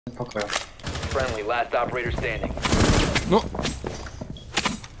Pokoju. Friendly, last operator standing. No!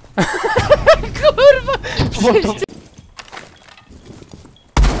 Kurwa!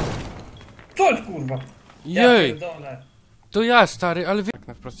 Chodź kurwa! Jej! Ja To ja stary, ale wie...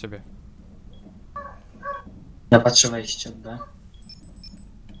 Na wprost ciebie. Ja patrzę wejście od B.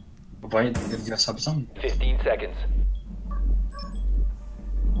 Oboje dwie osoby są? 15 seconds.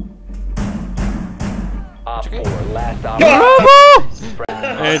 Op 4, last operator.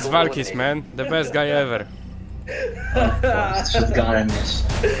 It's Valkys, man. The best guy ever. Z shotgunem jeszcze.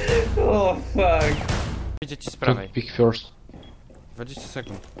 Oh fuck! Idzie ci z prawej. Pick first. 20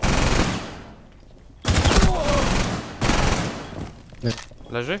 sekund.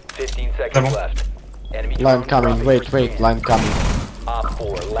 Leży? 15 seconds left. Enemy Line drone coming, dropping wait, line coming. Op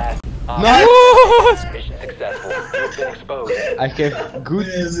 4, last op mission successful. You've been exposed. I have good...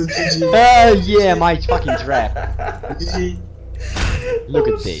 Jezu, co dziś? Yeah, my fucking trap. Look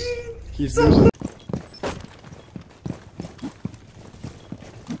at this. He's losing.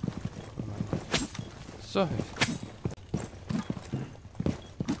 Co jest?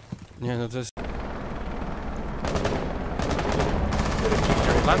 Nie no to jest...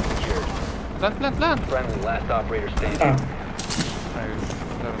 Plan? Plan! Friendly, last operator standing. A już,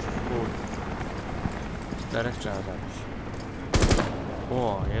 zaraz pół. 4 trzeba zabić.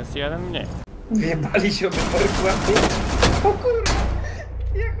 O, jest jeden mniej. Wjebali się obydwoje. O kurwa!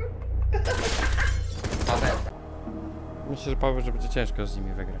 Myślę, że Paweł, że będzie ciężko z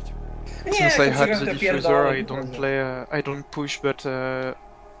nimi wygrać. Nie, Since I had to the przegram te diffuser, I pierdoły. don't play, I don't push, but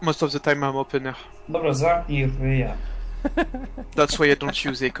most of the time I'm opener. Dobra, zamknij ryja. That's why I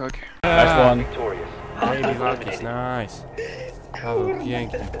don't use ACOG. Victorious. Baby Valkys, nice. Paweł,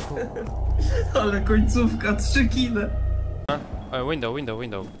 pięknie. Ale końcówka, 3 kile.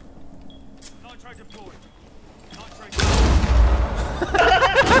 Window.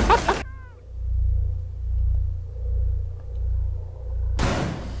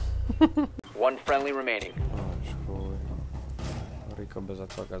 One friendly remaining. O, już chuj. Rico bez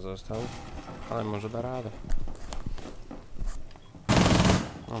ataка został, ale może da radę.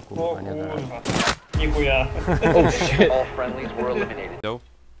 O O kurwa, nie da rady. kurwa. Dziękuję. All friendlies were eliminated.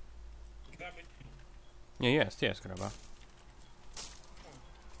 Nie, jest graba.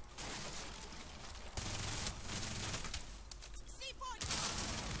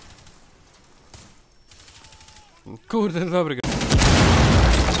 Kurde, dobry gra.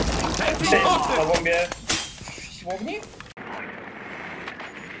 Na bombie... w siłowni?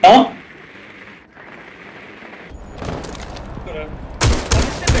 No? Które?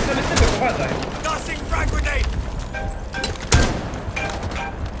 Tam jest typek, uważaj.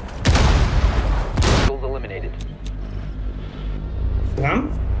 Kills eliminated.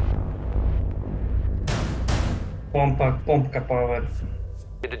 Tam? Pompka power.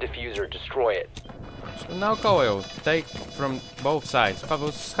 The diffuser, destroy it. Naokoło ją. Take from both sides.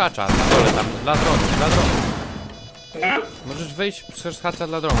 Paweł schacza na dole tam, dla dronu. Możesz wyjść z hacza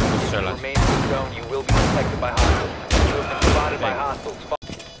dla dronu i strzelać. Remain in the zone, you will be detected by hostiles. You have been spotted by hostiles.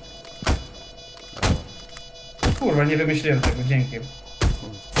 Kurwa, nie wymyśliłem tego, dzięki.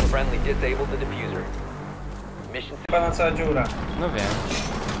 Friendly disabled the diffuser. Mission Pana cała dziura. No wiem.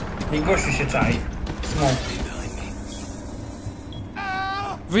 I gościu się czai. Smok.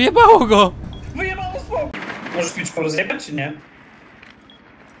 Wyjebało go! Wyjebało smok! Możesz piczką rozjebać, czy nie?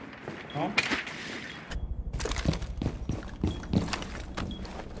 No.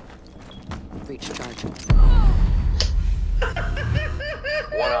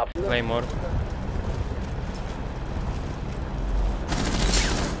 one op. Claymore.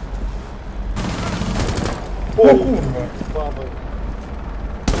 O kurwa.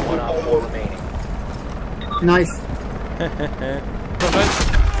 One op 4 remaining. Nice. Proszę.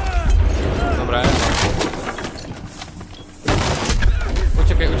 Dobra.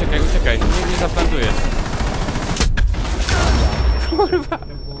 Uciekaj. Nie zaplantujesz. Kurwa.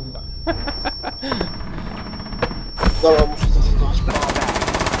 Dobra, muszę zastosować.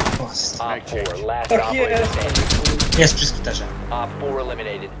 Op 4, last Tak operator jest. standing. Jest przy skuterze. Op 4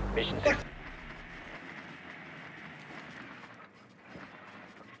 eliminated. Mission success.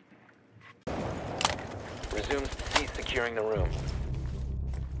 Resume cease securing the room.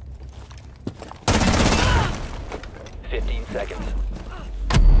 15 seconds.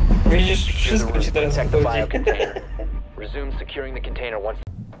 Widzisz, Secure the wszystko room. ci teraz Protect the obchodzi. biocontainer. Resume securing the container once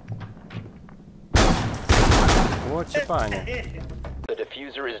Łocie panie. the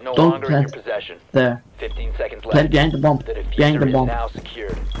diffuser is no Don't longer in your plant possession. there. 15 seconds Plant left. behind the bomb. The Behind diffuser the is bomb. now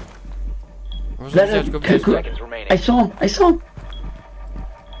secured. Można wziąć go blisko. 10 seconds remaining. I saw him.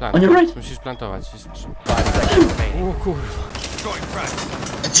 Tak, on your right. musisz plantować. Jest... 5 seconds remaining. O kurwa.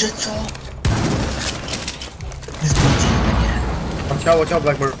 Gdzie co? Jest godzinne, nie? Ciało,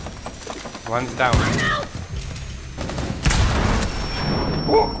 Blackbird. One's down.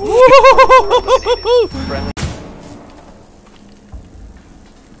 Friendly.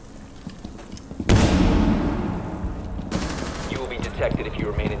 You will be detected if you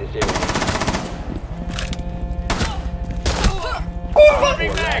remain in this area.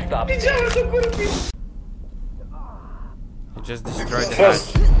 Last stop standing. He just destroyed the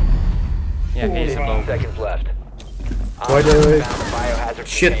hatch. Yeah, he's above. Seconds left. Wait. Found the biohazard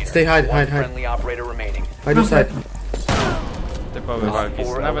Shit, container. stay hide. Friendly operator remaining. I do side. Typowy Valkys.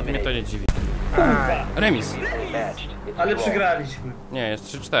 Nawet mnie to nie dziwi. Remis. Evenly matched. It's Ale a draw. przegraliśmy. Nie, jest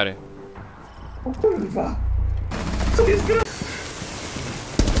 3-4. O kurwa. Co jest gra?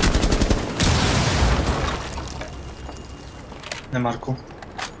 Na Marku.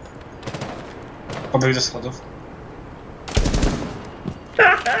 Pobiegł do schodów.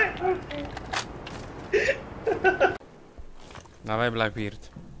 Dawaj Blackbeard.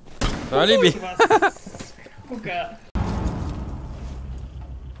 To alibi. Puka.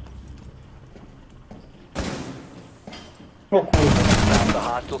 O kurwa. Found the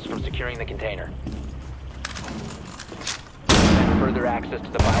hostiles from securing the container. And further access to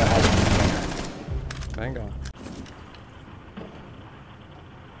the biohazard container. Thank God.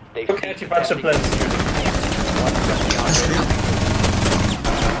 They've Okej, ja ci patrzę plecy. one friendly operator.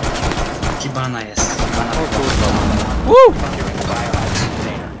 Kibana jest. Kibana, Securing the biohazard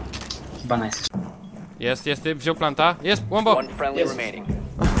container. Kibana jest. Jest, wziął planta. Jest, łombo. One friendly remaining.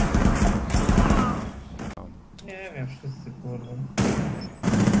 Nie wiem, wszyscy kurwa.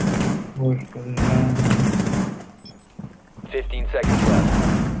 Boż podejrzewam. 15 seconds left.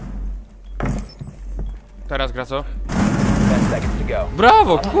 Teraz gra co? 10 seconds to go.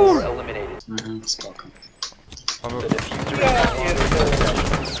 Brawo, Four kur... eliminated. Spoko. Paweł, The diffuser is no longer in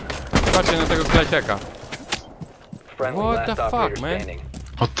possession. patrzcie na tego kleciaka. Friendly What last the fuck, operator man? standing.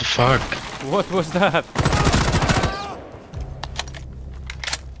 What the fuck? What was that?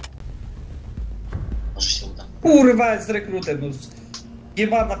 Może się uda. Kurwa, jest rekrutem, no.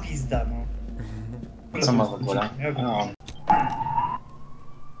 Jebana pizda, no. Co ma w ogóle? O,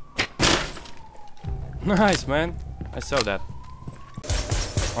 Nice, man. I saw that.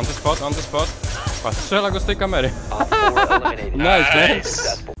 On the spot, on the spot. Patrz, strzela go z tej kamery. Op 4 eliminated. Nice, man.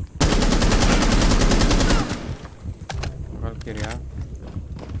 Successful. Valkyria.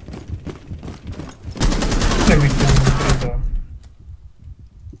 Jak mi to ukryto?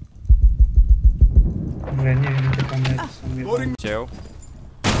 Dobra, ja nie wiem, gdzie te kamery są jebane. Cię.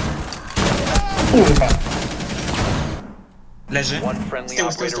 Kurwa. leży. One Z friendly tyłu,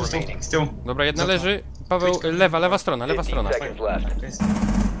 operator remaining. z tyłu. Dobra, jedna leży. Paweł, lewa strona, lewa 15 strona. seconds left. To jest.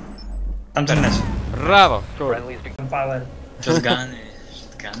 Tamten leży. Brawo, kur... Friendly's Power.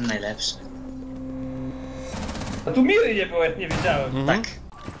 Shotgun najlepszy. A tu miry nie było, jak nie wiedziałem. Mhm. Tak.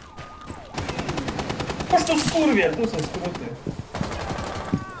 Poż to skurwie, tu są skróty.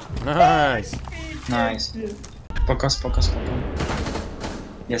 Nice. Nice. Spoko.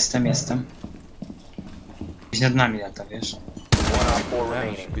 Jestem. Gdzieś nad nami lata, wiesz? One op 4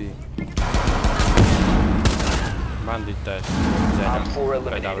 remaining. śpi. Bandit też. Op 4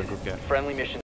 Tutaj dałem eliminated. grupie. Friendly mission